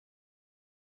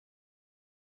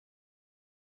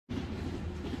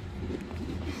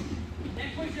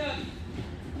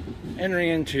entering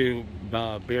into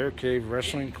Bear Cave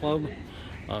Wrestling Club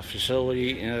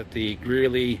facility at the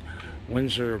Greeley,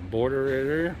 Windsor border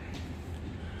area.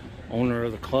 Owner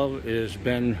of the club is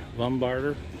Ben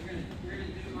VomBaur.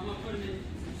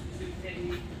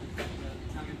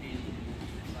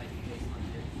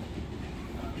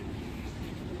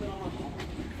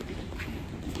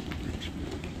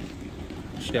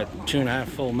 It's got 2.5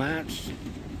 full mats.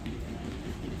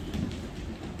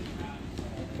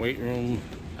 Weight room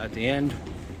at the end.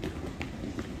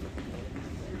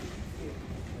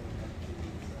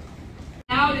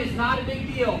 Out is not a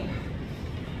big deal.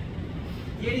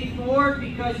 Getting forward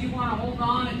because you want to hold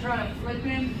on and try to flip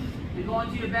him and go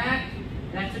into your back,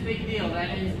 that's a big deal.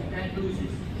 That loses.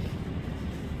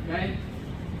 Okay?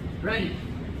 Ready?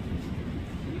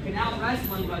 You can out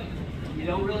wrestle him, but you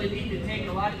don't really need to take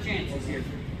a lot of chances here.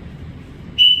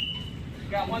 You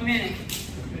got 1 minute.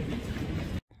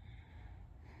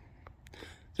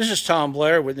 This is Tom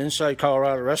Blair with Inside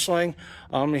Colorado Wrestling.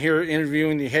 I'm here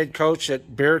interviewing the head coach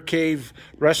at Bear Cave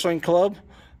Wrestling Club.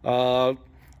 Go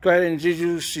ahead and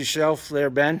introduce yourself there,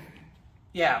 Ben.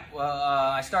 Yeah, well,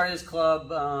 I started this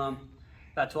club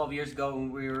about 12 years ago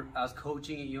when I was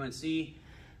coaching at UNC,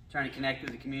 trying to connect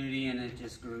with the community, and it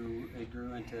just grew. It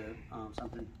grew into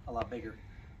something a lot bigger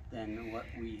than what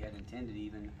we had intended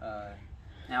even.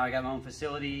 Now I got my own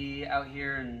facility out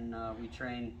here, and we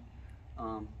train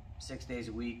 6 days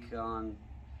a week on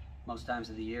most times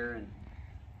of the year,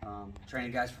 and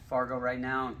training guys for Fargo right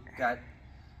now. Got,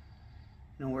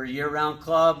 we're a year-round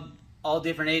club, all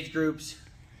different age groups.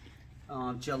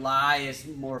 July is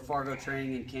more Fargo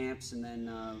training and camps, and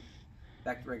then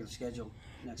back to regular schedule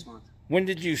next month. When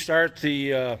did you start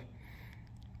the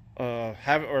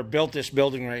built this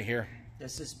building right here?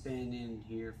 This has been in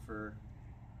here for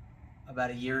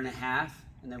about 1.5 years,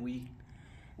 and then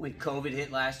when COVID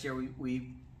hit last year,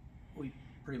 we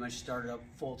pretty much started up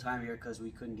full time here because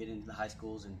we couldn't get into the high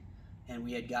schools, and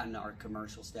we had gotten our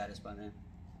commercial status by then.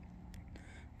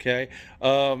 Okay.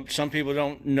 Some people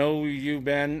don't know you,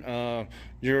 Ben.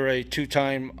 You're a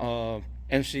two-time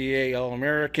NCAA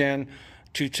All-American,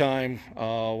 two-time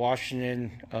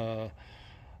Washington,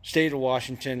 state of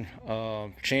Washington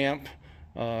champ.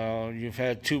 You've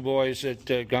had 2 boys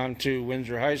that gone to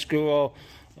Windsor High School.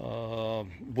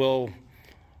 Will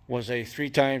was a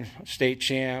 3-time state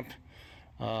champ.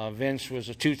 Vince was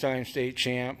a 2-time state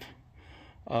champ.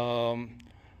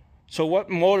 So what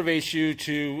motivates you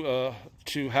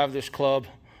to have this club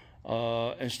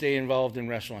and stay involved in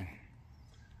wrestling?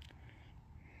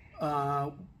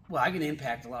 Well, I can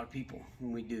impact a lot of people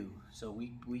when we do. So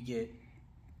we get,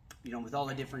 with all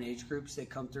the different age groups that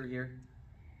come through here,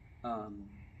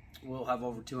 we'll have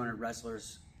over 200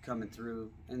 wrestlers coming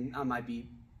through, and I might be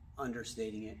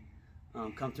understating it,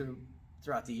 come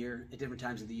throughout the year at different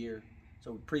times of the year.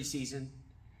 So preseason,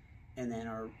 and then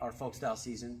our folk style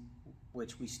season,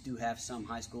 which we do have some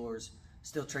high schoolers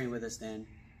still train with us then,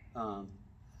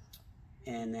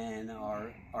 and then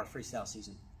our freestyle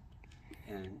season.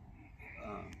 And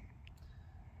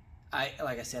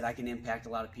like I said, I can impact a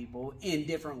lot of people in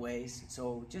different ways.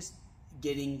 So just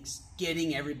getting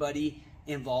everybody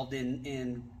involved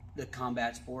in the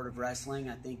combat sport of wrestling,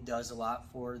 I think, does a lot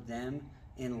for them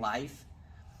in life.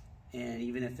 And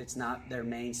even if it's not their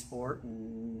main sport,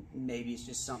 and maybe it's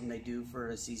just something they do for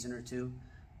a season or two,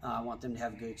 I want them to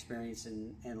have a good experience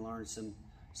and learn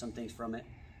some things from it.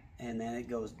 And then it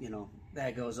goes,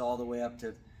 that goes all the way up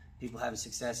to people having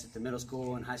success at the middle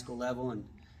school and high school level, and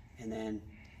then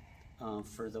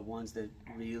for the ones that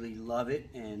really love it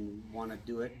and want to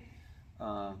do it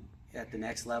at the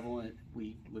next level,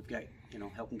 we've got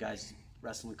helping guys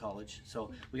wrestle in college.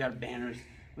 So we got banners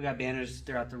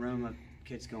throughout the room of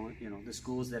kids going, the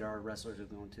schools that our wrestlers are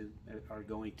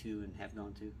going to and have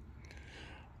gone to.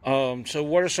 So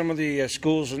what are some of the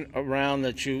schools around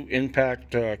that you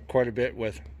impact quite a bit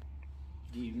with?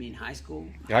 Do you mean high school?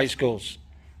 High schools.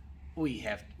 We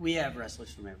have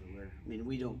wrestlers from everywhere. I mean,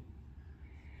 we don't.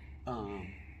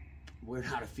 We're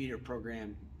not a feeder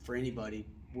program for anybody.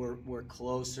 We're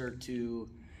closer to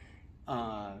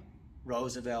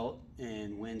Roosevelt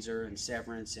and Windsor and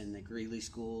Severance and the Greeley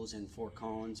schools and Fort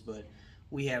Collins, but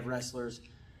we have wrestlers.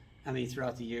 I mean,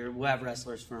 throughout the year, we'll have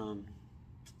wrestlers from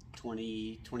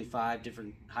 20, 25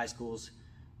 different high schools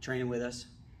training with us,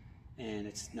 and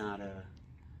it's not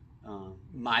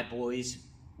my boys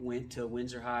went to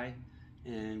Windsor High,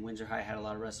 and Windsor High had a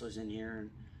lot of wrestlers in here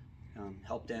and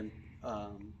helped them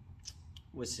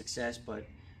with success. But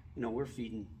we're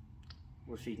feeding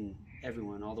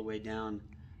everyone all the way down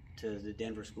to the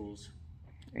Denver schools.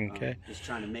 Okay. Just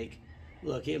trying to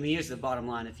look. I mean, here's the bottom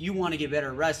line: if you want to get better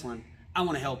at wrestling, I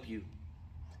want to help you.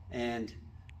 And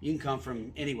You can come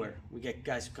from anywhere. We got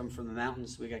guys who come from the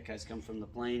mountains. We got guys who come from the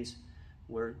plains.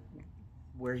 We're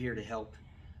here to help.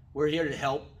 We're here to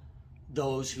help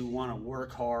those who want to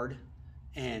work hard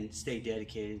and stay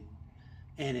dedicated.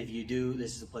 And if you do,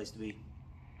 this is the place to be.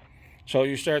 So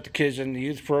you start the kids in the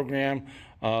youth program.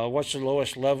 What's the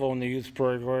lowest level in the youth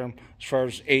program as far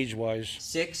as age-wise?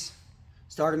 6.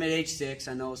 Start them at age 6.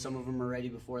 I know some of them are ready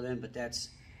before then, but that's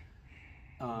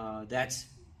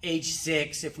age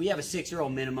 6. If we have a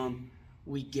 6-year-old minimum,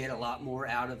 we get a lot more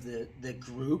out of the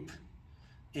group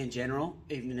in general,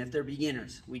 even if they're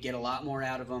beginners. We get a lot more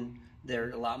out of them.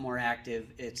 They're a lot more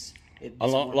active. It's a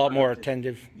lot more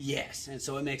attentive. Yes, and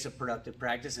so it makes a productive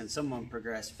practice, and some of them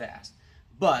progress fast.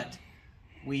 But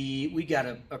we got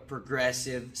a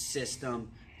progressive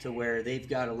system to where they've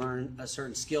got to learn a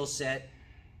certain skill set,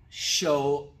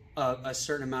 show a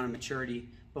certain amount of maturity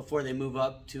before they move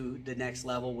up to the next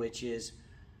level, which is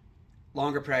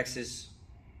longer practices,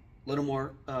 a little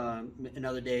more,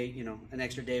 another day, an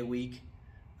extra day a week,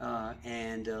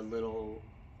 and a little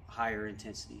higher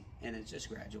intensity, and it's just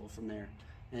gradual from there.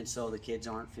 And so the kids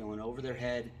aren't feeling over their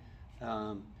head,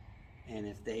 and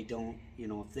if they don't,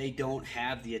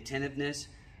 have the attentiveness,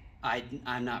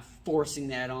 I'm not forcing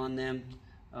that on them.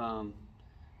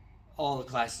 All the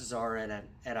classes are at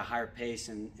a higher pace,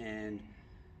 and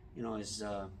is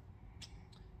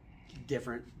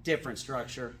different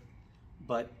structure,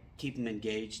 but keep them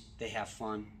engaged. They have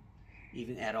fun,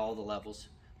 even at all the levels.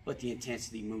 But the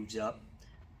intensity moves up.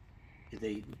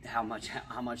 How much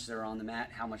they're on the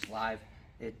mat, how much live,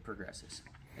 it progresses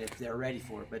if they're ready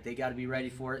for it. But they got to be ready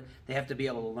for it. They have to be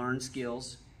able to learn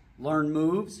skills, learn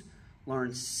moves,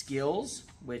 learn skills.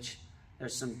 Which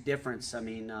there's some difference. I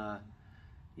mean,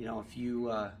 if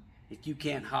you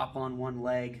can't hop on one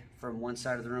leg from one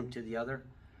side of the room to the other,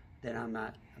 then I'm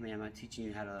not teaching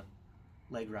you how to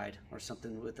leg ride or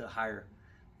something with a higher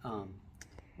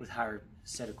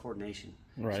set of coordination.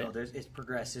 Right. So it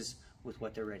progresses with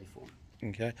what they're ready for.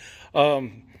 Okay.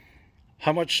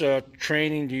 How much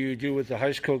training do you do with the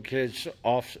high school kids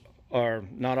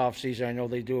not off season? I know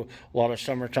they do a lot of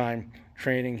summertime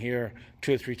training here,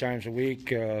 2 or 3 times a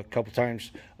week, a couple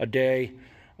times a day.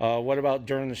 What about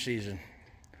during the season?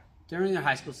 During their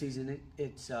high school season,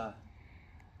 it's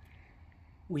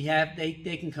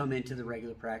they can come into the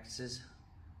regular practices.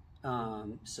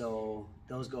 So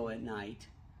those go at night.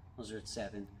 Those are at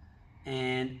 7.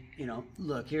 And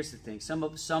look, here's the thing. Some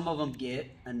of them get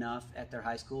enough at their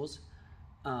high schools.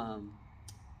 Some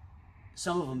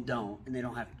of them don't, and they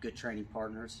don't have good training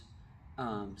partners.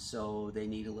 So they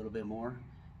need a little bit more,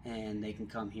 and they can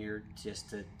come here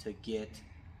just to get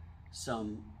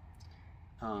some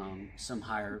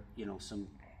higher, some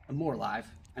more live.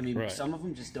 I mean, right. Some of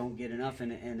them just don't get enough,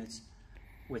 and it's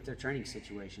with their training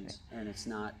situations, and it's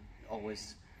not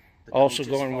always the also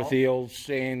going fault. With the old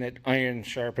saying that iron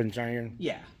sharpens iron.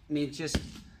 Yeah, I mean, just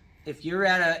if you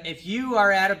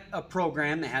are at a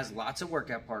program that has lots of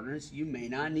workout partners, you may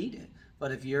not need it.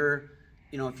 But if you're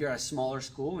at a smaller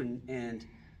school and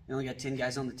you only got 10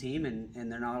 guys on the team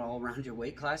and they're not all around your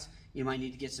weight class, you might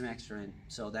need to get some extra in.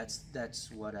 So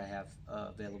that's what I have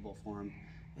available for them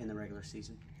in the regular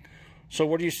season. So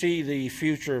what do you see the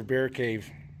future of Bear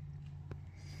Cave?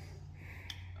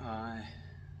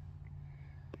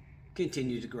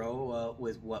 Continue to grow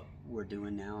with what we're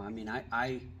doing now. I mean,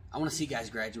 I want to see guys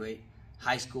graduate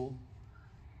high school.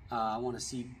 I want to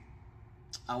see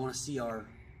our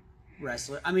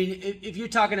wrestler. I mean, if you're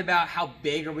talking about how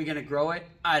big are we going to grow it,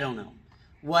 I don't know.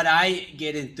 What I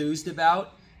get enthused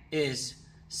about is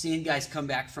seeing guys come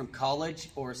back from college,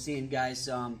 or seeing guys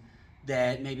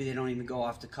that maybe they don't even go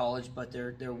off to college, but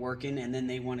they're working, and then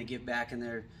they want to give back, and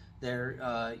they're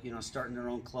starting their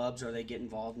own clubs, or they get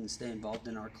involved and stay involved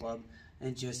in our club,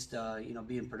 and just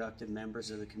being productive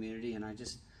members of the community. And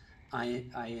I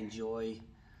enjoy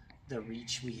the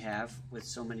reach we have with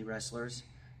so many wrestlers,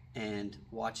 and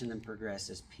watching them progress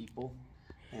as people,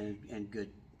 and good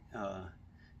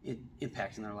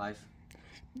impact in their life.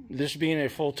 This being a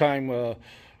full-time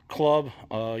club,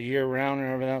 year-round and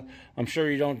everything, I'm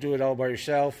sure you don't do it all by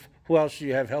yourself. Who else do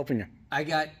you have helping you? I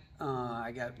got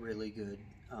really good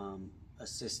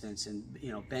assistants, and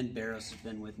Ben Barros has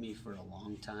been with me for a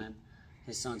long time.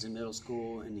 His son's in middle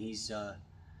school, and he's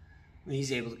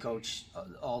able to coach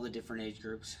all the different age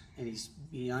groups, and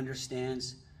he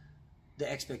understands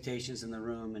the expectations in the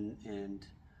room, and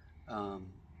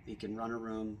he can run a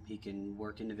room, he can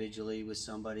work individually with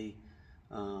somebody,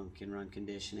 can run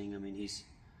conditioning. I mean, he's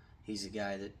a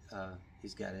guy that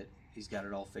he's got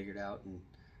it all figured out, and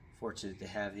fortunate to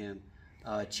have him.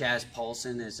 Chaz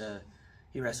Paulson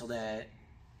he wrestled at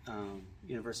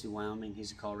University of Wyoming.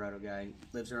 He's a Colorado guy,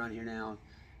 lives around here now,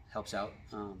 helps out.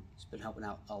 He's been helping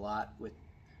out a lot with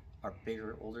our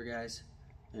bigger, older guys,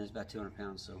 and he's about 200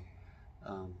 pounds, so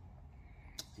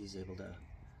he's able to.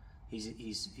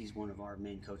 He's one of our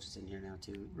main coaches in here now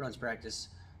too. Runs practice,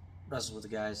 wrestles with the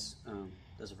guys,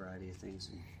 does a variety of things.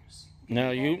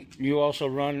 Now you also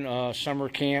run summer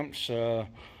camps. Tell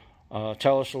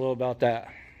us a little about that.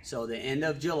 So the end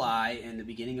of July and the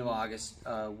beginning of August,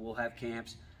 we'll have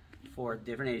camps for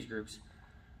different age groups.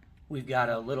 We've got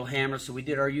a Little Hammer. So we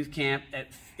did our youth camp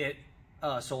it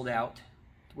sold out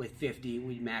with 50.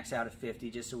 We max out at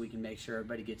 50 just so we can make sure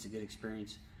everybody gets a good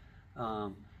experience.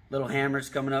 Little Hammer's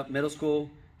coming up, middle school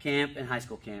camp and high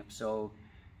school camp. So,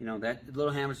 you know, that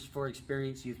Little Hammer's is for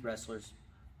experienced youth wrestlers,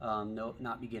 no,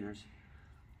 not beginners.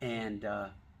 And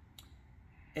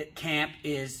camp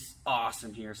is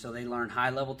awesome here. So they learn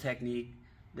high-level technique.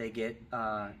 They get,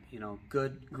 you know,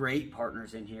 great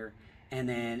partners in here. And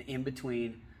then in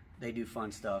between, they do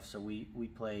fun stuff. So we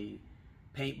play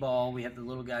paintball. We have the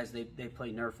little guys, they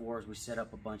play Nerf wars. We set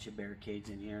up a bunch of barricades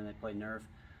in here and they play Nerf.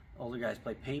 Older guys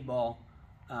play paintball.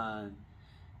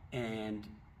 And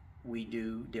we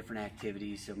do different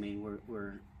activities. I mean,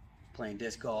 we're playing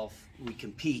disc golf. We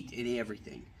compete in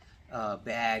everything.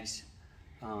 Bags.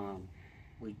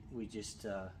 We just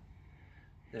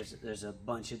there's a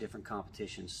bunch of different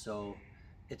competitions. So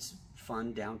it's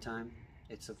fun downtime.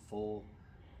 It's a full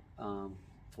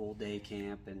day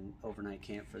camp and overnight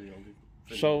camp for the older.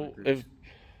 So if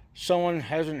someone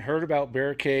hasn't heard about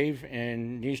Bear Cave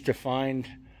and needs to find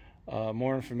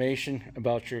more information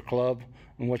about your club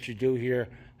and what you do here,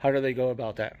 how do they go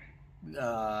about that?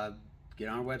 Get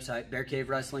on our website,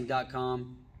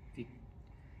 bearcavewrestling.com.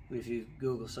 If you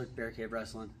Google search Bear Cave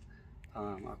Wrestling,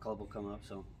 our club will come up.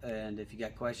 So, and if you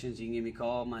got questions, you can give me a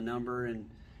call. My number and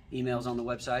emails on the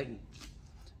website.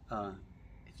 And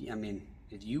if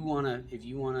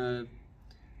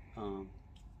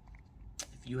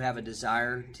you have a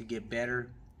desire to get better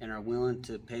and are willing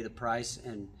to pay the price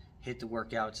and hit the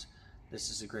workouts, this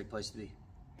is a great place to be.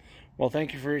 Well,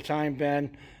 thank you for your time,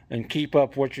 Ben, and keep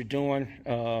up what you're doing.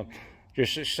 Your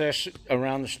success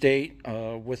around the state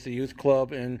with the youth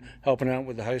club and helping out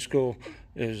with the high school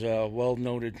is well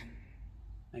noted.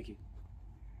 Thank you.